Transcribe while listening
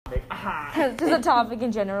Just a topic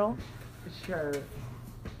in general. Sure.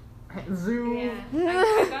 Zoom. Yeah.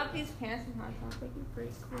 I got these pants from Hot Topic. They're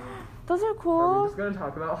pretty cool. Those are Are we cool. just gonna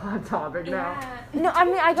talk about Hot Topic now? Yeah. No, I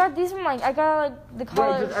mean I got these from the Wait,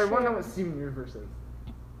 college. does everyone know what Steven Universe is?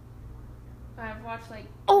 I've watched like.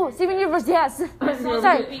 Oh, Steven Universe, yes. Sorry,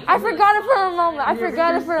 movie. I forgot it for a moment. I Yeah,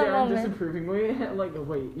 forgot it because for a Darren moment. Disapprovingly, like,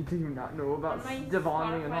 wait, do you not know about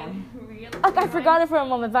Devon and all? Like I forgot it for a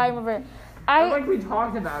moment, but I remember. Like we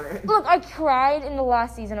talked about it. Look, I cried in the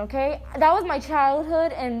last season. Okay, that was my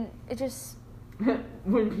childhood, and it just.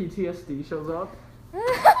 When PTSD shows up.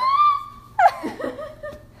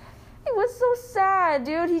 It was so sad,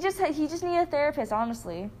 dude. He just needed a therapist,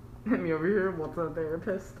 honestly. Me over here, what's a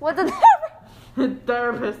therapist? What the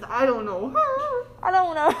Therapist, I don't know. I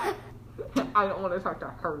don't know. I don't want to talk to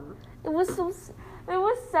her. It was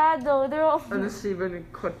sad though. They're all. And then Steven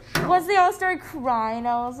could. Once they all started crying,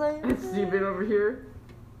 I was like. And Steven over here.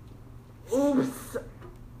 Oops.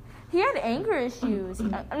 He had anger issues.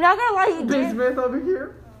 I'm not gonna lie, he did. Bismuth over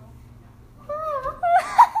here.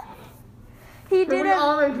 He And did we it.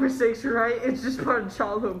 all make mistakes, right? It's just part of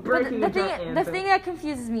childhood. But Breaking the into thing that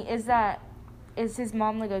confuses me is that. Is his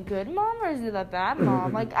mom like a good mom or is it a bad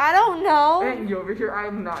mom? Like I don't know. And you over here,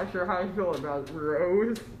 I'm not sure how I feel about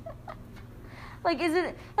Rose. Like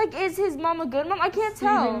is his mom a good mom? I can't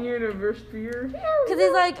Steven tell. Universe fear. Cause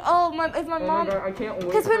he's like, oh if my Oh mom. my God, I can't wait.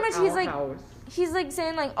 Because pretty for much he's our like. house. He's like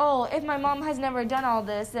saying like, oh, if my mom has never done all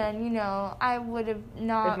this, then I would have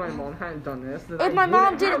not. If my mom hadn't done this, then If I my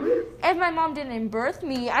mom wouldn't have didn't, this. if my mom didn't birth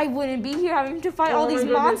me, I wouldn't be here having to fight all Oh my these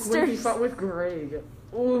goodness, when he monsters. fought with Greg.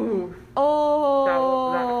 Ooh.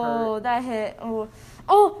 Oh, that hit.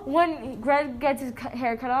 Oh, when Greg gets his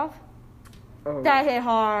hair cut off, Oh. that hit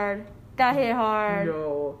hard. That hit hard.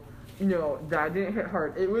 No, that didn't hit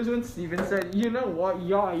hard. It was when Steven said, you know what,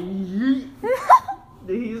 yeah, yeet.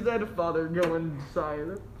 He's that father going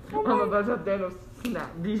inside. Oh I'm my- about to Thanos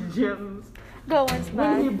snap these gems. Go and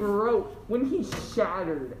When he smash. broke, when he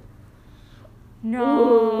shattered.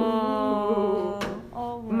 No. Ooh.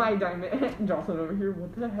 Oh My diamond. Jocelyn over here,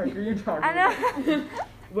 what the heck are you talking I about? know.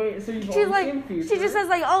 Wait, so you've She's only like, seen Future? she just says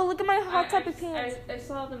like, oh, look at my Hot Topic pants. I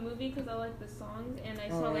saw the movie because I like the songs, and I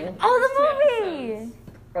saw like. Oh, first the two movie. episodes.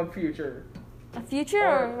 Of Future. A future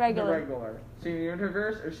or The regular? regular. Steven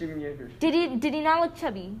Universe or Steven Universe? Did he not look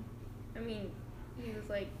chubby? I mean, he was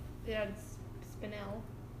like, they had Spinel.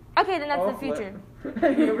 Okay, then that's Oh, the future. flip.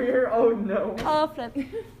 Over here, oh no. Oh, flip.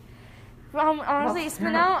 Honestly, Oh, Spinel,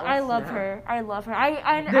 snap. I Oh, love snap. her. I love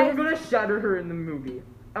her. They were gonna shatter her in the movie.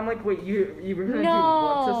 I'm like, wait, you were gonna No.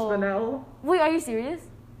 do what to Spinel? Wait, are you serious?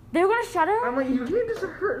 They were gonna shatter her? I'm like, you can't just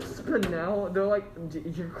hurt Spinel. They're like,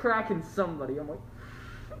 you're cracking somebody. I'm like,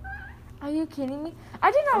 Are you kidding me?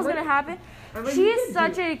 I didn't know it was I'm gonna like- happen. I'm like, She you is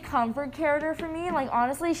can't such do- a comfort character for me. Like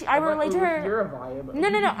honestly, I I'm like, relate to ooh, her. You're a vibe. No.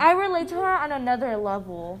 I relate to her on another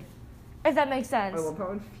level. If that makes I sense. love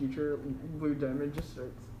how in Future, Blue Diamond just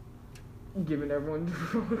starts giving everyone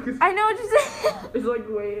drugs. I know what you're saying. It's like,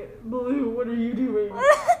 wait, Blue, what are you doing?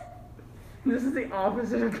 This is the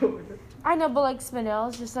opposite of COVID. I know, but like Spinel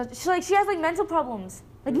is just such. She has like mental problems,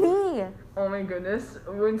 like me. Oh my goodness,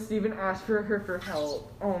 when Steven asked for her for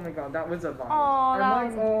help, oh my god, that was a vibe. Oh, that I'm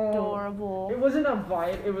was like, oh. adorable. It wasn't a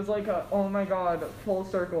vibe, it was like a, oh my god, full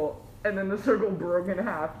circle. And then the circle broke in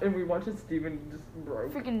half, and we watched Steven just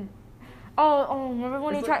broke. Freaking. Oh, remember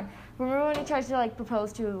when It's he like- tried? Remember when he tried to like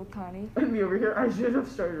propose to Connie? And me over here, I should have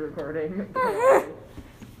started recording.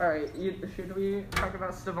 Alright, should we talk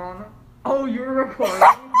about Stevon? Oh, you're recording?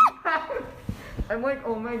 I'm like,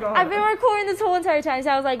 oh my god. I've been recording this whole entire time, so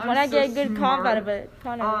I was like, I'm when I so get a good comp smart. out of it.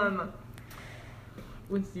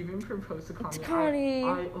 When Steven proposed to Connie, Connie.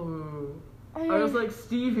 I was like,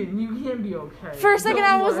 Steven, you can't be okay. For a second,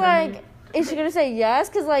 I Don't was let me-" like, is she gonna say yes?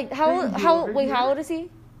 Cause like, how old is he?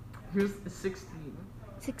 He was 16.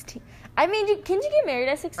 16. I mean, can you get married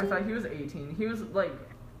at I 16? thought he was 18. He was like,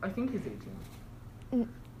 I think he's 18.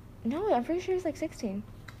 No, I'm pretty sure he's like 16.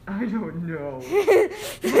 I don't know.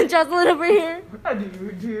 Jocelyn over here. But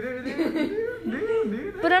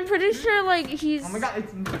But I'm pretty sure like he's. oh my god,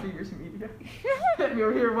 it's in the Figures Media. You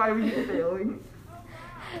over here, why are we failing?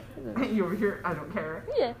 You over here, I don't care.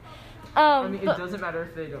 Yeah. I mean, it But doesn't matter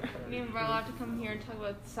if they don't care. Me and Bro have to come here and talk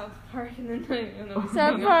about South Park, and then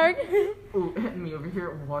South Park. Ooh, me over here,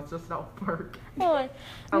 what's a South Park? Oh, I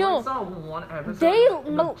no. like, saw one episode. They-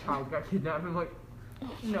 and the child got kidnapped. I'm like,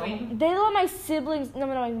 no. They let my siblings, no,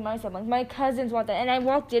 my siblings, my cousins watch that, and I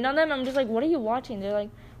walked in on them. I'm just like, "What are you watching?" They're like,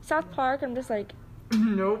 "South Park." I'm just like,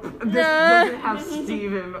 Nope. This No. doesn't have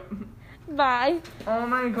Steven. "Bye." Oh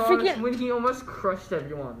my gosh, Freaking- when he almost crushed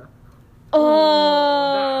everyone.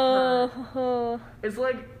 Oh. It's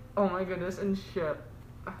like Oh my goodness, and Shep.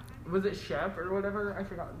 Was it Shep or whatever? I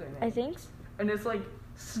forgot their name. I think. And it's like,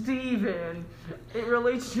 Steven, it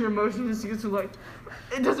relates to your emotions. It's like,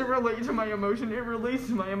 it doesn't relate to my emotion, it relates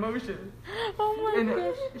to my emotion. Oh my And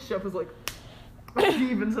gosh. Shep was like,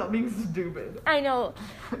 Steven, stop being stupid. I know.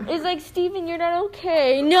 It's like, Steven, you're not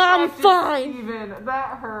okay. No, I'm fine. Steven,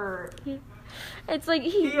 that hurt. It's like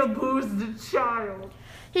He abused a child.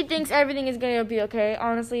 he thinks everything is gonna be okay.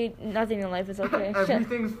 Honestly, nothing in life is okay.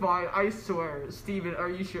 Everything's fine, I swear. Steven, are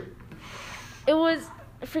you sure? It was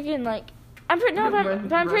freaking like I'm pretty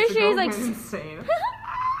sure he's like insane.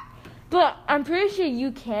 but I'm pretty sure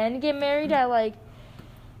you can get married at like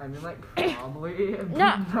I mean, like, probably, but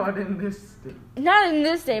Not- not in this state. not in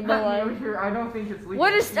this day, but like Here, I don't think it's legal.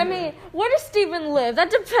 where does Steven live? That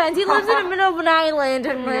depends. He lives in the middle of an island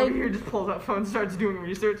and Over like here just pulls out phone, starts doing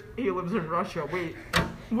research. He lives in Russia. Wait,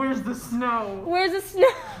 where's the snow? where's the snow?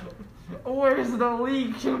 Where's the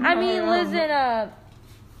leak? I mean, he lives in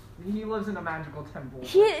He lives in a magical temple.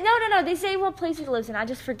 no. They say what place he lives in. I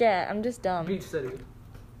just forget. I'm just dumb. Beach City.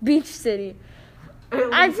 Beach City.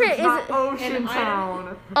 At I least forget- it's not is it- Ocean In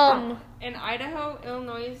Town. In Idaho,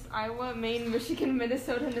 Illinois, Iowa, Maine, Michigan,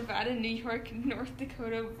 Minnesota, Nevada, New York, North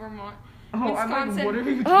Dakota, Vermont, Oh, I'm like, Wisconsin. what are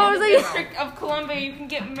you Oh, I was talking like- about? District of Columbia, you can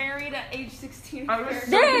get married at age 16. I was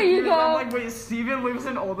so There you confused. go. I'm like, wait, Steven lives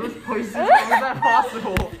in all those places. How is that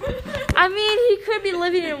possible? I mean, he could be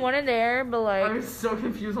living in one of there, but I like was so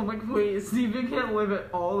confused. I'm like, wait, Steven can't live at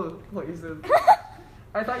all those places.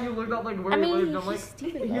 I thought you looked up like where I he mean, lived. I'm he's like,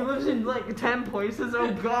 Steven, he though. lives in like 10 places.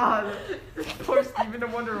 Oh God, poor Steven. I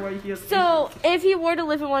wonder why he has. so if he were to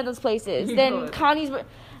live in one of those places, He then could. Connie's.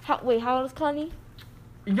 How old is Connie?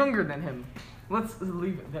 Younger than him. Let's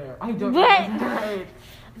leave it there. I don't What? know. Right.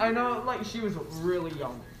 I know, like she was really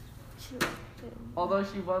young. Although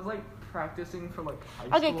she was like practicing for like high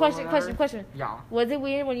school. Okay, or question. whatever. Yeah. Was it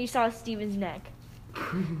weird when you saw Steven's neck? How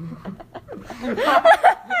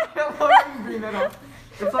are you bring that up?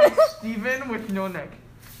 It's like Steven with no neck.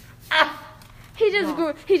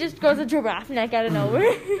 He just grows a giraffe neck out of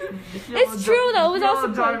nowhere. It's true though. It was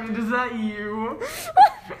also Diamond. Is that you?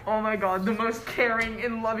 Oh my God, the most caring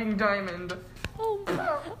and loving Diamond. oh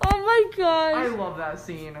my I gosh. love that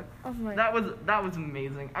scene. Oh my. That was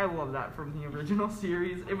amazing. I love that from the original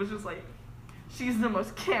series. It was just like, she's the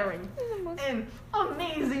most caring and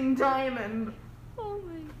amazing Diamond. Oh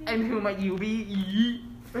my god. And who might you be? Yeet.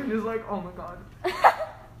 And it's like, oh my God,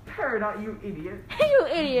 Peridot, you idiot. You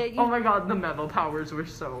idiot. Oh my God, the metal powers were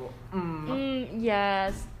so.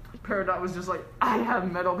 Yes. Peridot was just like, I have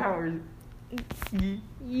metal powers. Yeet.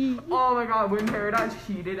 Ye- Oh my God, when Peridot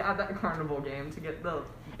cheated at that carnival game to get the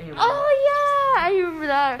alien. Oh yeah, I remember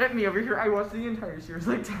that. Hit me over here. I watched the entire series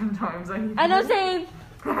like 10 times. I know, same.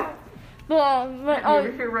 But Hit me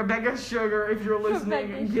over here, Rebecca Sugar, if you're listening,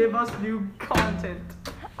 Rebecca give us new content.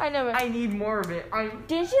 I never. I need more of it.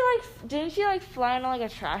 Didn't she like fly on like a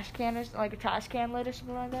trash can or like a trash can lid or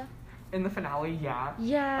something like that? In the finale, yeah.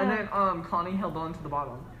 Yeah. And then Connie held on to the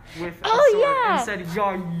bottom with a Oh, sword yeah. and said,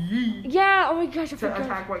 "Ya yeet," Yeah. Oh my gosh, I to forgot.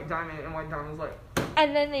 attack White Diamond, and White Diamond was like,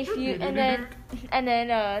 And then they fused, and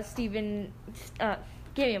then Steven.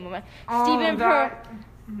 Give me a moment. "Oh, Steven that-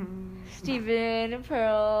 Steven,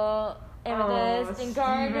 Pearl, Amethyst, and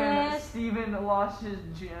Garnet. Steven lost his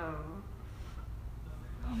gem.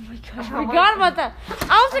 Oh my gosh, Oh I my forgot God. about that.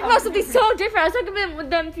 I was talking about something so different. I was talking about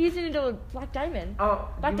them fusing into a Black Diamond. Oh,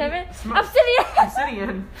 Black you Diamond? mean Obsidian!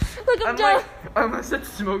 Obsidian. Look, I'm I'm done. like, I almost said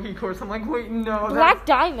Smoky Quartz. I'm like, wait, no. Black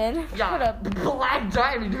Diamond? That's, yeah. Shut up. Black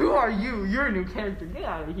Diamond. Who are you? You're a new character. Get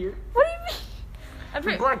out of here. What do you mean? I'm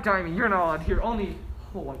pretty. Black Diamond. You're not allowed here. Only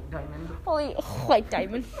White Diamond. Only White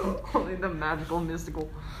Diamond. Only the magical, mystical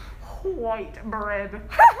white bread.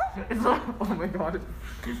 It's like, oh my God.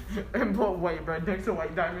 And put white bread next to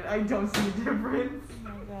White Diamond. I don't see a difference. Oh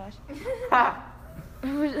my gosh. Ha! I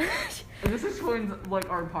And this explains like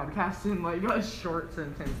our podcast in like a short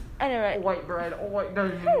sentence. know, right? White bread, white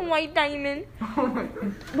diamond. White Diamond. Oh my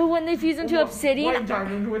God. But when they fuse into Obsidian. White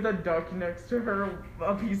diamond with a duck next to her,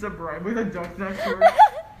 a piece of bread with a duck next to her.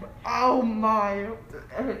 Oh my!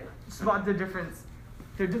 Spot the difference.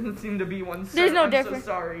 There doesn't seem to be one. There's no I'm difference.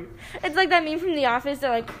 So sorry. It's like that meme from The Office. They're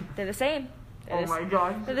like, they're the same. Oh my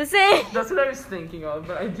God. They're the same. That's what I was thinking of,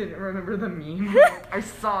 but I didn't remember the meme. I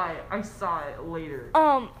saw it later.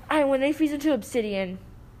 When they fuse into Obsidian.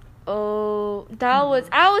 Oh, I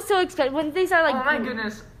was so excited when they said like. Oh my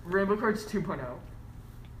goodness, Rainbow Cards 2.0.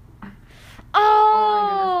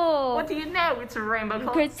 Oh. What do you know? It's a Rainbow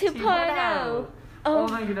Cards Cards 2.0. 2.0. Oh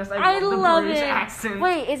my goodness, I love the love British it. accent.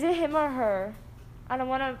 Wait, is it him or her? I don't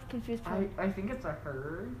want to confuse people. I think it's a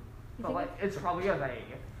her, but think like it's probably a they.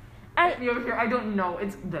 Hit me over here. I don't know.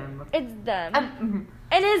 It's them. It's them. Mhm.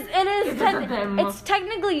 It is. It's them. It's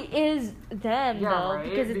technically is them Yeah, though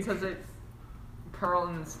right? because it's. Pearl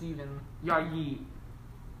and Steven. Yeah, yeet.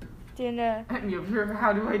 Dana. Hit me over here.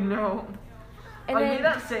 How do I know? And I then, made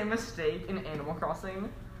that same mistake in Animal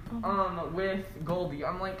Crossing. With Goldie.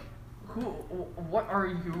 I'm like, what are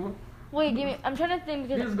you? wait, give me. I'm trying to think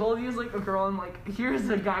Because because. Goldie is like a girl and like, here's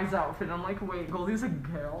a guy's outfit. I'm like, wait, Goldie's a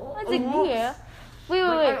girl? What's it Whoops. here? Wait,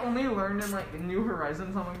 Like, wait, I only learned in like New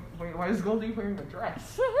Horizons. I'm like, wait, why is Goldie wearing a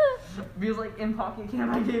dress? wait. Because like in Pocket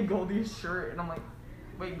Camp, I gave Goldie a shirt, and I'm like,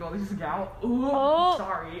 wait, Goldie's a gal? Ooh, Oh.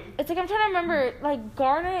 sorry. It's like I'm trying to remember like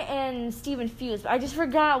Garnet and Steven fused, but I just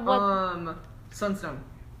forgot what. Sunstone.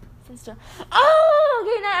 Oh,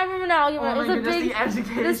 okay, now I remember now. Oh my It's a goodness,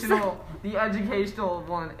 big. the educational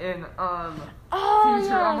one in Oh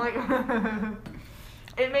Future. yeah. I'm like,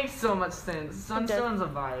 it makes so much sense. Sunstone's a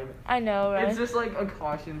vibe. I know, right? It's just like a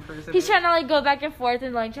caution person. He's trying to like go back and forth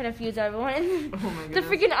and like trying to fuse everyone. Oh my The goodness.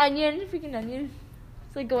 freaking onion.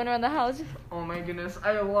 It's like going around the house. Oh my goodness,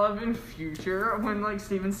 I love in Future when like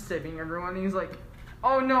Steven's saving everyone and he's like,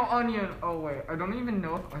 oh no, Onion. Oh wait, I don't even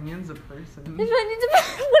know if Onion's a person.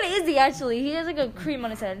 What is he actually? He has like a cream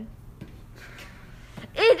on his head.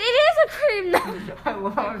 It is a cream though. I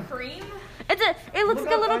love Cream? It looks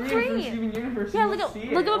like a up little Onion from cream. Steven Universe, Yeah, you'll look up-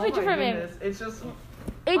 see look it. up a Oh picture my from him. goodness, It's just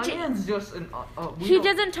It, Onion's just an. We he don't-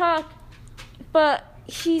 doesn't talk, but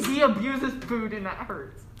he's. He abuses food and that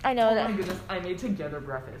hurts. I know Oh that. my goodness, I made Together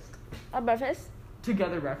Breakfast. A breakfast?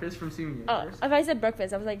 Together Breakfast from Steven Oh, Universe. if I said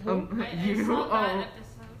breakfast, I was like, who? You? I saw that Oh.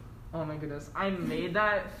 episode. Oh my goodness, I made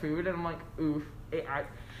that food and I'm like, oof.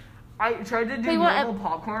 I tried to do Wait, what? normal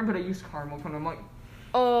popcorn, but I used caramel corn. I'm like,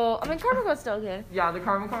 Oh, I mean, caramel was still good. yeah, the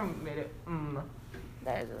caramel corn made it.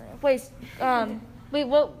 That is really. Wait,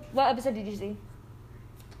 what episode did you see?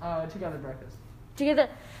 Together Breakfast. Together.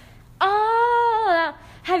 Oh,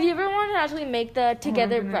 have you ever wanted to actually make the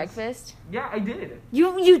together goodness. breakfast? Yeah, I did.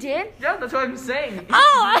 You did? Yeah, that's what I'm saying.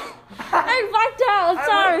 Oh, I blacked out. I'm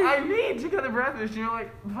sorry. I made Together Breakfast. You're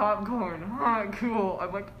like, popcorn. Huh, cool.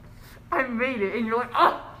 I'm like, I made it. And you're like,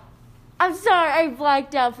 oh. I'm sorry. I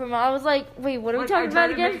blacked out for a moment. I was like, wait, what are we talking about I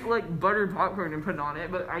tried again? to make like buttered popcorn and put it on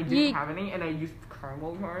it, but I didn't have any, and I used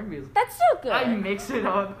caramel corn because That's so good. I mix it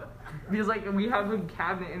up. Because like we have a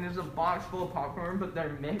cabinet and there's a box full of popcorn, but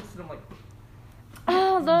they're mixed, and I'm like,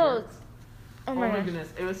 Oh, those. Oh oh my my gosh.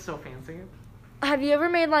 goodness, it was so fancy. Have you ever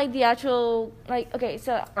made like the actual like? Okay,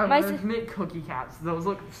 so I my. wanted to make cookie cats. Those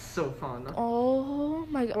look so fun. Oh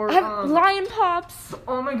my god. Or, I have lion pops.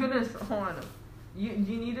 Oh my goodness, hold on. You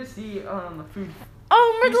need to see food.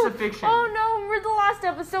 Oh, Piece we're of fiction. Oh no, we're the last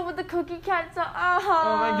episode with the cookie cats.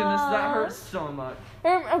 Oh my goodness, that hurts so much.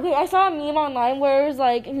 Okay, I saw a meme online where it was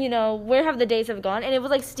like, where have the days have gone, and it was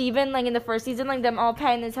like Steven, like in the first season, like them all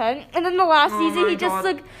patting his head, and then the last Oh season my he just God,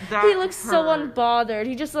 looked, that he looks so hurt. unbothered.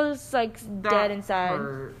 He just looks like That dead inside.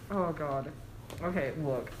 hurt. Oh god. Okay,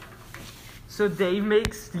 look. So they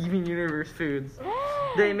make Steven Universe foods.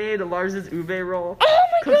 They made Lars's ube roll. Oh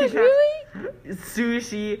my Cookie gosh, Cat. really?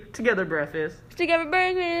 Sushi, Together Breakfast, Together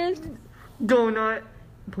breakfast. donut,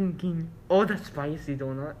 pumpkin. Oh, the spicy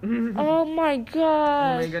donut. Oh my Oh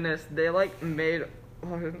gosh. my goodness, they like made.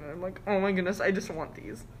 Oh, I'm like, oh my goodness, I just want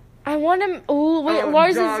these. I want him. Oh wait, Oh,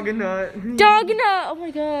 Lars dog is nut. dog nut. Oh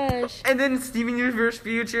my gosh. And then Steven Universe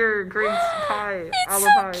Future, great pie, It's apple so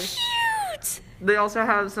pie. cute. They also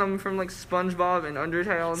have some from like SpongeBob and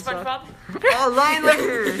Undertale and stuff. SpongeBob. Oh, Lion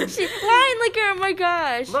Liquor! Lion liquor. Oh my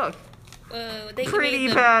gosh. Look, They Pretty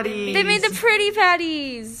made the- Patties. They made the pretty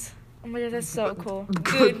patties. Oh my god, that's so cool.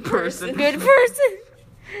 good person. Good person.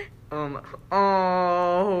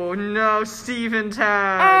 Oh no, Steven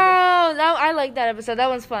Tag. Oh, I like that episode. That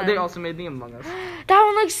one's fun. They also made the Among Us. That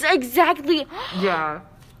one looks exactly. Yeah.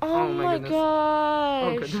 Oh, Oh my my goodness.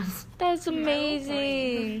 Oh gosh. goodness. That's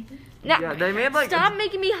amazing. Now, Yeah, they made like. stop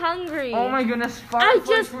making me hungry. Oh my goodness, Fireflies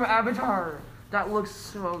just- from Avatar. That looks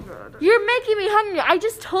so good. You're making me hungry. I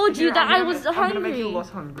just told you Here, that I'm I was gonna- I'm gonna make you hungry. less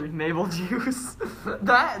hungry. Maple juice.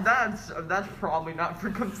 that's probably not for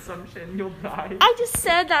consumption. You'll die. I just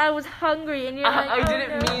said that I was hungry, and you're like, I oh,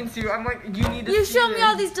 didn't no. mean to. I'm like, you need to. You see showed me this.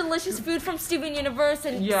 all these delicious food from Steven Universe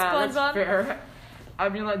and Yeah, SpongeBob. that's fair. I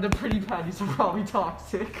mean, like the pretty patties are probably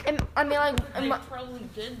toxic. And, I mean, like, They probably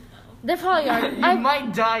did though. they probably are. You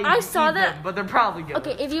might die. if I you saw eat that- them, but they're probably good.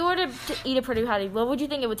 Okay, if you were to eat a pretty patty, what would you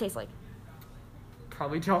think it would taste like?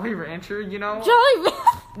 Probably Jolly Rancher. You know. Jolly.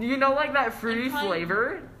 You know, like that fruity It probably-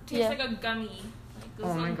 flavor. Tastes Yeah. like a gummy. Like those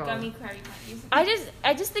Oh my little God. gummy Krabby Patties.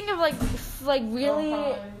 I just think of like really.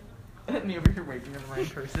 Me over here waiting in the right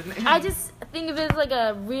person. I just think of it as like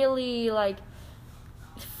a really like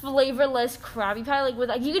flavorless Krabby Patty, like with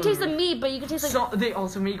like you can taste the meat, but you can taste like. So they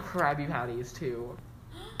also make Krabby Patties too.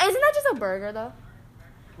 Isn't that just a burger though?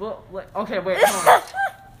 Well, okay, wait, hold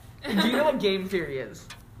on. Do you know what Game Theory is?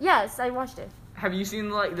 Yes, I watched it. Have you seen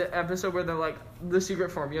like the episode where they're like the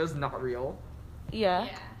secret formula is not real? Yeah.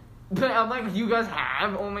 But I'm like, you guys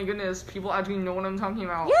have? Oh my goodness, people actually know what I'm talking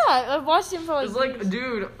about. Yeah, I've watched him for like. It's like, years.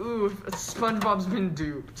 dude, oof, SpongeBob's been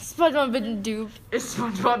duped. SpongeBob been duped. If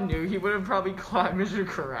SpongeBob knew, he would have probably caught Mr.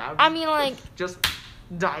 Krabs. I mean, like. Just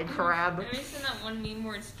die, Crab. Have you seen that one meme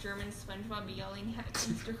where it's German SpongeBob yelling at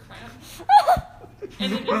Mr. Krabs?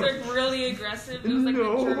 And it was like really aggressive. It was like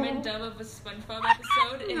No. the German dub of a SpongeBob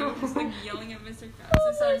episode, and it was just like yelling at Mr.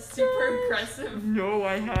 Krabs. It sounds super aggressive. No,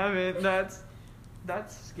 I haven't.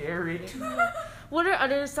 That's scary. What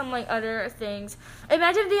are some other things?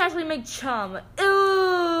 Imagine if they actually make chum.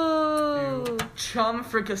 Ooh. Chum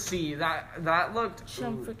fricassee. That looked.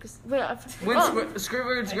 Chum fricassee. Wait. When Oh.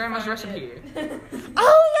 Squidward's grandma's recipe.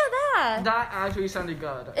 Oh yeah, that. That actually sounded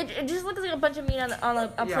good. It just looks like a bunch of meat on a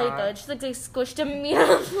plate Yeah. though. It just looks like squished up meat on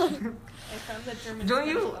a plate. I found the German Don't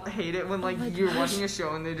you SpongeBob. hate it when my you're gosh. watching a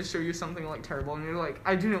show and they just show you something terrible and you're like,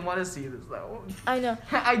 I didn't want to see this though. I know.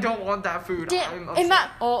 I don't want that food. I'm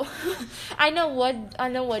upset. I know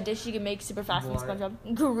what dish you can make super fast from What?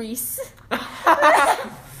 SpongeBob. Grease. I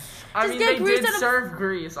Just mean, get they grease did on a- serve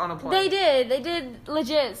grease on a plate. They did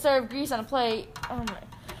legit serve grease on a plate. Oh my.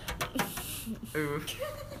 Oof.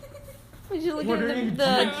 Would you look What at are you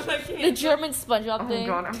the German SpongeBob Oh thing?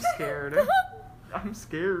 god, I'm scared. I'm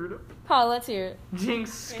scared. Paul, let's hear it. Jinx,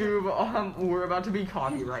 Scoob, we're about to be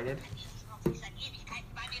copyrighted.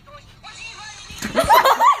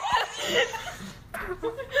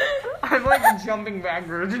 I'm like jumping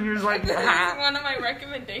backwards and you're just like, This is ha. one of my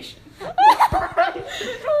recommendations. What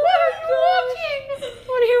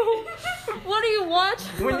are you watching? What are you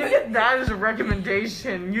watching? When you get that as a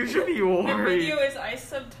recommendation, you should be The worried. video is I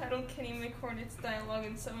subtitled Kenny McCormick's dialogue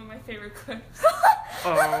in some of my favorite clips.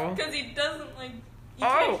 Oh. Because he doesn't like. You Oh,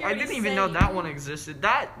 can't hear I what didn't he's even know saying. that one existed.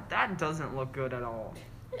 That doesn't look good at all.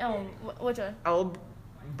 Oh, which one? El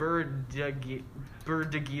Birdigito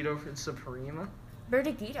Supreme.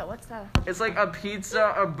 Bertigito, what's that? It's like a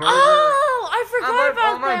pizza, a burger. Oh, I forgot I'm like,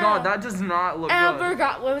 about oh my that. god, that does not look El good.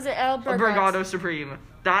 Burgat. What was it? El A Burgat. Burgado Supreme.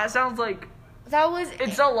 That sounds like That was.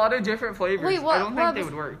 it's a lot of different flavors. Wait, what? I don't what think they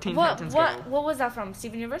was- would work. Teen what, Titans what? Go. What was that from?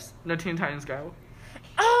 Steven Universe? No, Teen Titans Go.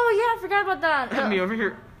 Oh yeah, I forgot about that. Me over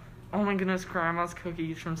here. Oh my goodness, grandma's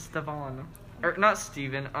cookies from Stevan. Or not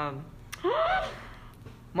Steven,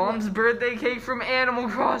 Mom's birthday cake from Animal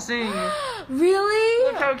Crossing.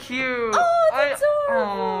 Really? Look how cute. Oh, that's adorable.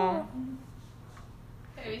 Aw.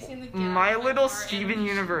 Have you seen the Get My Out of Little Car Steven animation?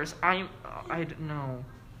 Universe. I don't know.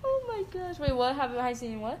 Oh my gosh. Wait, what? Have I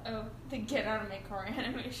seen what? Oh, the Get Out of My Car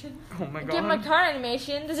animation. Oh my Get my god. car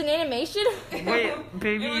animation. There's an animation. Wait,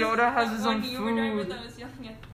 Baby It was Yoda has that his one own Uber driver food. that was yelling at